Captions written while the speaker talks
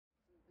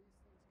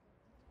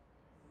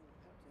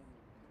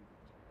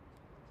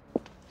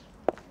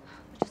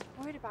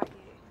worried about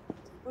you.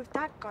 With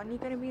Dad gone, you're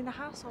going to be in the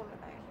house all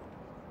alone.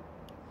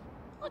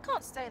 I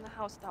can't stay in the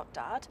house without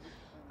Dad.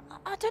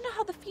 I don't know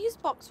how the fuse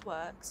box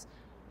works.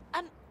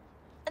 And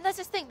there's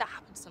this thing that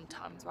happens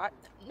sometimes, right?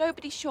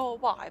 Nobody's sure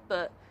why,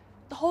 but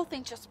the whole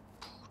thing just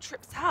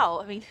trips out.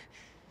 I mean, do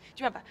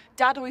you remember?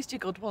 Dad always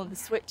jiggled one of the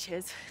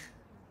switches.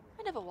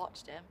 I never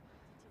watched him.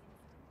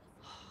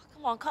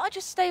 Come on, can't I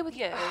just stay with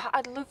you?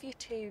 I'd love you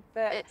to,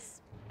 but...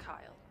 It's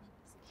Kyle.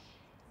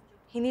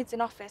 He needs an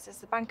office, as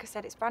the banker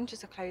said its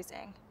branches are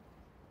closing.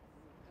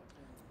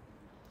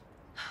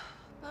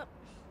 But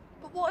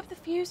what if the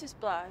fuses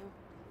blow?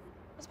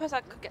 I suppose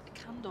I could get the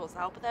candles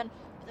out, but then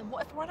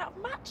what if I run out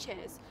of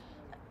matches?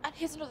 And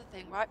here's another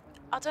thing, right?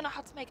 I don't know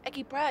how to make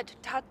eggy bread.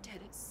 Dad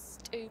did. It's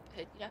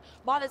stupid, you know.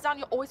 My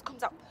lasagna always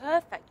comes out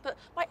perfect, but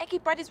my eggy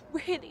bread is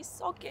really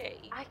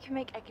soggy. I can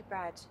make eggy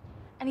bread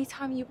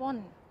anytime you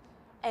want.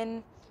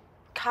 And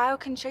Kyle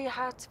can show you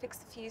how to fix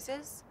the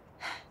fuses.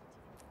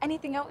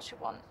 Anything else you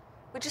want.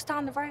 We're just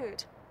down the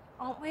road,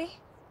 aren't we?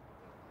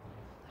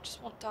 I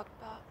just want Dad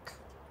back.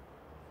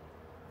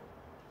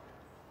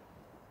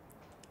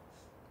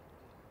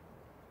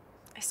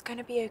 It's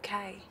gonna be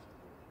okay.